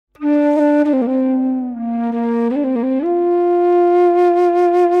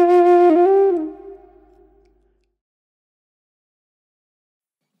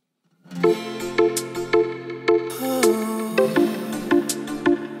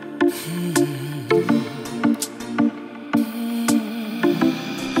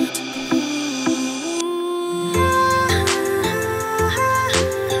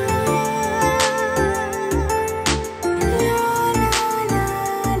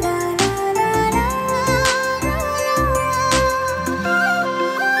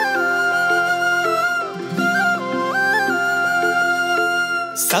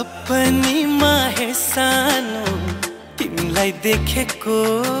सपनीमा हे सानो तिमलाई देखेको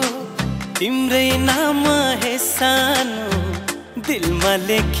तिम्रै नाम हे सानो दिलमा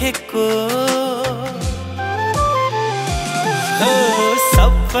लेखेको हो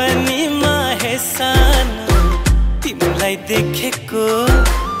सपनीमा हे सानो तिमलाई देखेको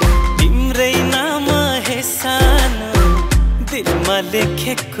तिम्रै नाम हे सानो दिलमा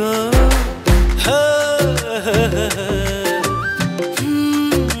लेखेको हो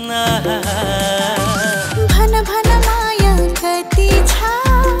भन भन माया कति छ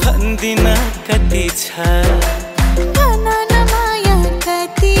भन्दिन कति छ भन न माया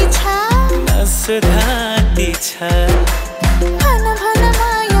कति छ नसुधाती छ भन भन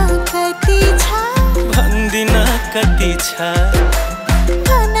माया कति छ भन्दिन कति छ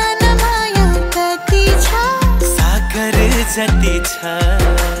भन न माया कति छ सागर जति छ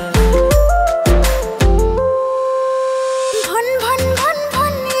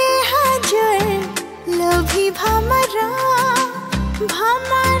भमरा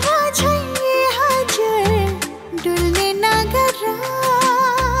भमरा छैये हजुर डुल्ने नगरा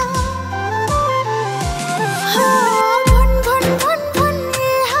भन भन भन भन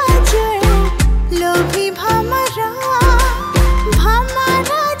ए हजुर लोभी भमरा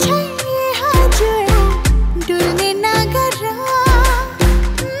भमरा छैये हजुर डुल्ने नगरा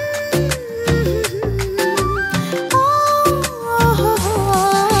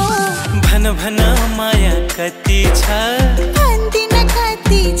भन भन माया कति छ भन्दिन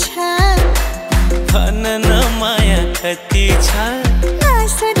कति छ भन न माया कति छ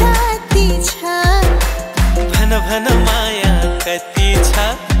नसुधाती छ भन भन माया कति छ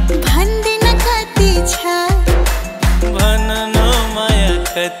भन्दिन कति छ भन न माया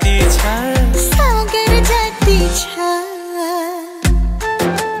कति छ सागर जति छ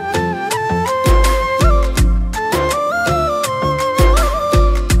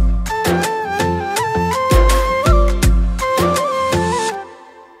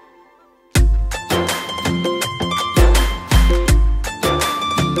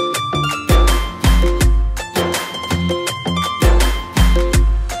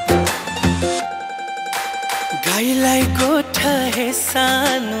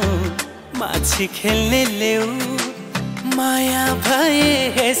सानो माछी खेल्ने ल्याउ माया भए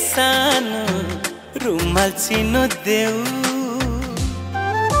हे सानो रुमाल चिनो देऊ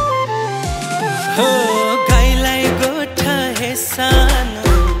हो गाईलाई गोठा हे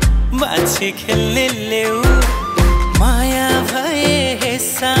सानो माछी खेल्ने ल्याउ माया भए हे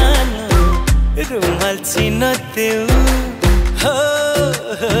सानो रुमाल चिनो देऊ हो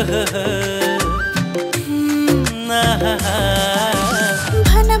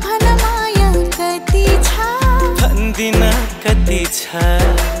भन भन माया कति छ भन्दिन कति छ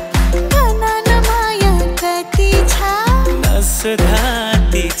भन न माया कति छ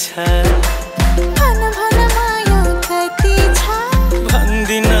नसुधाती छ भन भन माया कति छ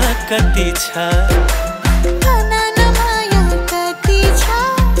भन्दिन कति छ भन न माया कति छ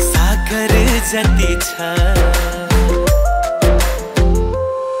सागर जति छ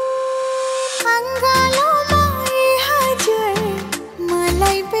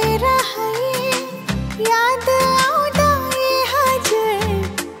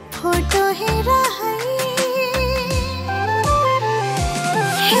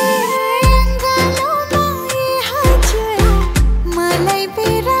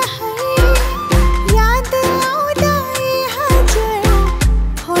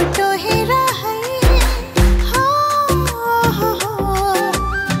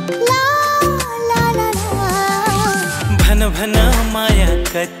भन माया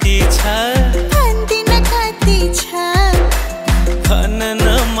कति छ भन्दिन कति छ भन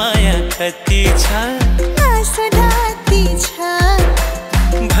न माया कति छ नसुधाती छ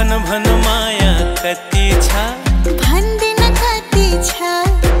भन भन माया कति छ भन्दिन कति छ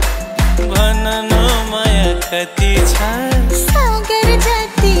भन न माया कति छ सागर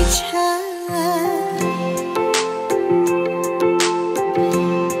जति छ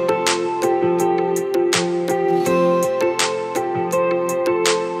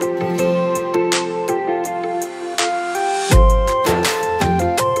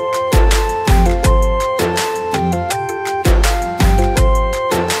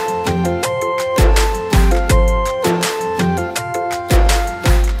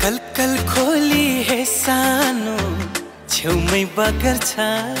बगर छ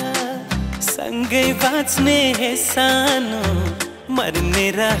सँगै बाँच्ने हे सानो मर्ने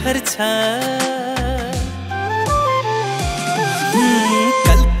रहर छ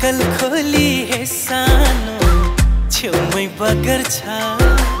कल कल खोली हे सानो छेउमै बगर छ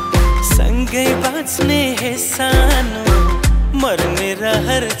सँगै बाँच्ने हे सानो मर्ने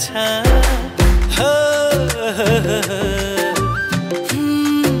रहर छ हो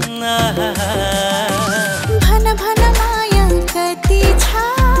भन भन माया कति छ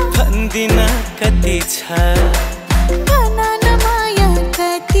भन्दिन कति छ भन न माया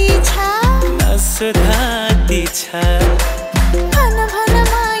कति छ नसुधाती छ भन भन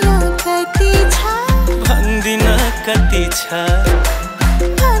माया कति छ भन्दिन कति छ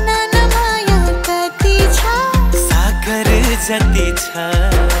भन न माया कति छ सागर जति छ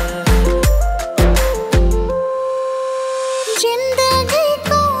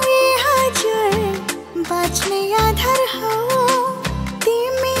जिन्दगीको ये हजुर बाँच्ने आधार हो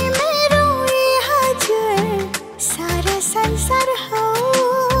तिमी मेरो ये हजुर सारा संसार हो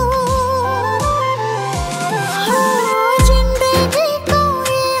जिन्दगीको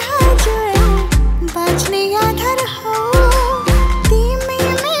ये हजुर बाँच्ने आधार हो तिमी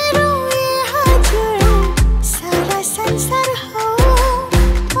मेरो ये हजुर सारा संसार हो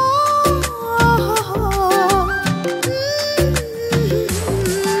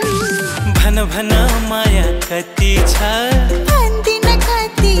भन भन माया कति छ भन्दिन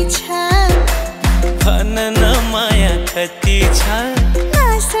कति छ भन न माया कति छ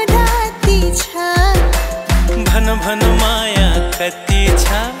नसुधाती छ भन भन माया कति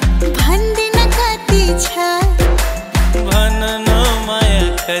छ भन्दिन कति छ भन न माया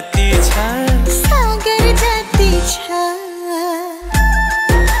कति छ सागर जति छ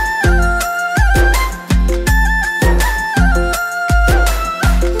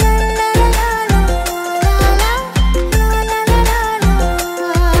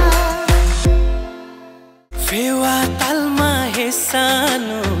फेवा तालमा हे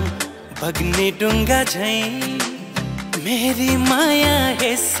सानो बग्ने डुङ्गा झैं मेरी माया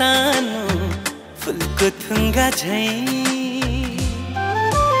हे सानो फुलको थुङ्गा झैं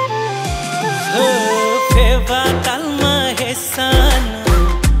हो फेवा तालमा हे सानो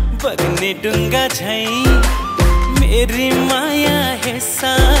बग्ने डुङ्गा झैं मेरी माया हे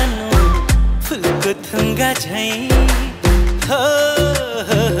सानो फुलको थुङ्गा झैं हो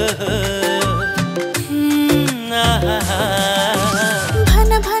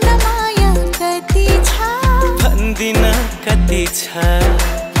भन भन माया कति छ भन्दिन कति छ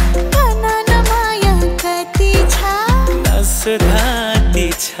भन न माया कति छ नसुधाती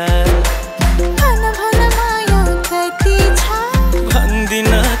छ भन भन माया कति छ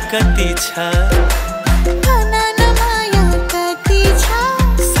भन्दिन कति छ